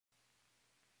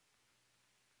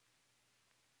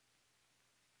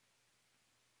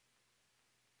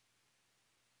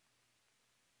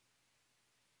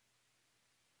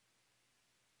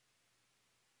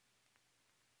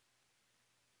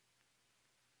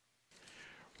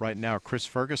Right now, Chris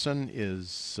Ferguson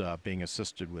is being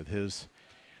assisted with his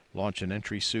launch and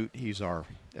entry suit. He's our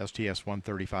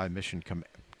STS-135 mission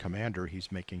commander.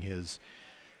 He's making his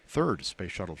third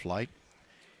space shuttle flight.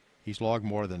 He's logged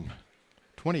more than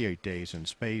 28 days in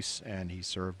space, and he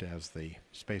served as the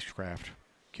spacecraft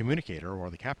communicator,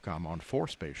 or the Capcom, on 4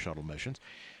 space shuttle missions.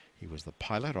 He was the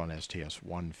pilot on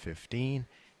STS-115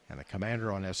 and the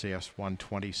commander on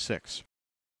STS-126.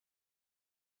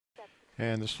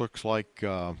 And this looks like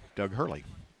Doug Hurley.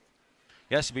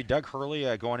 Yes, it'd be Doug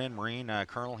Hurley going in, Marine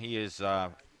Colonel. He is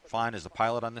flying as the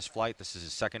pilot on this flight. This is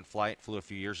his second flight. Flew a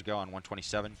few years ago on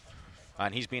 127.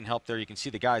 And he's being helped there. You can see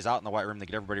the guys out in the white room to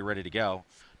get everybody ready to go.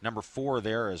 Number 4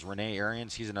 there is Renee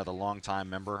Arians. He's another longtime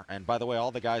member. And by the way,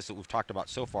 all the guys that we've talked about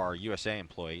so far are USA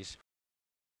employees.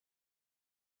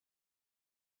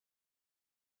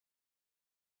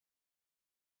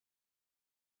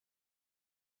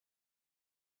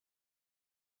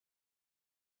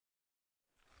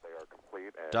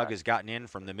 Doug has gotten in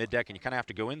from the middeck, and you kind of have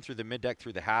to go in through the middeck,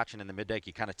 through the hatch, and in the middeck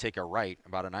you kind of take a right,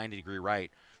 about a 90-degree right.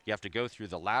 You have to go through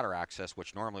the ladder access,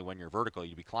 which normally when you're vertical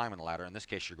you'd be climbing the ladder. In this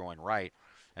case you're going right,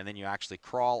 and then you actually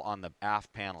crawl on the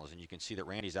aft panels, and you can see that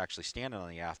Randy's actually standing on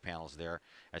the aft panels there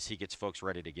as he gets folks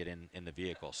ready to get in the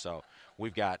vehicle. So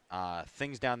we've got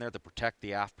things down there that protect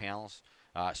the aft panels,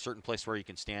 a certain place where you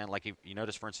can stand. Like you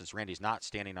notice, for instance, Randy's not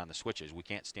standing on the switches. We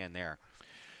can't stand there.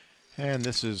 And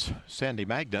this is Sandy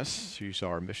Magnus. She's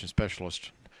our mission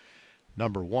specialist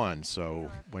number 1. So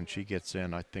when she gets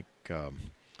in, I think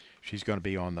she's going to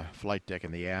be on the flight deck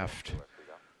in the aft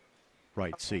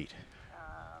right seat.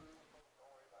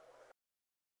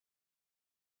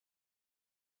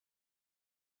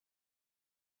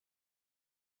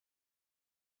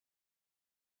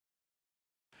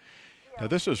 Now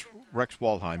this is Rex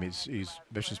Waldheim. He's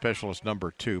mission specialist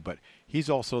number 2, but he's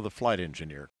also the flight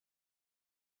engineer.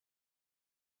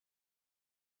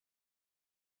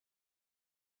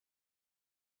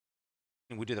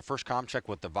 We do the first comm check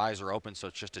with the visor open, so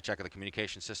it's just to check the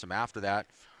communication system. After that,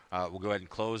 we'll go ahead and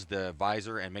close the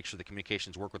visor and make sure the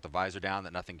communications work with the visor down,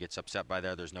 that nothing gets upset by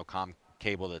there. There's no comm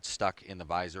cable that's stuck in the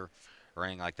visor or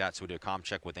anything like that. So we do a comm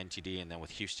check with NTD and then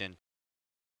with Houston.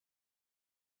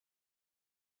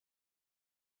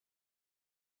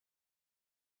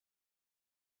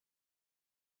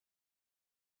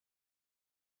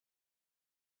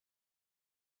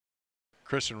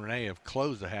 Chris and Renee have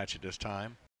closed the hatch at this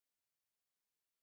time.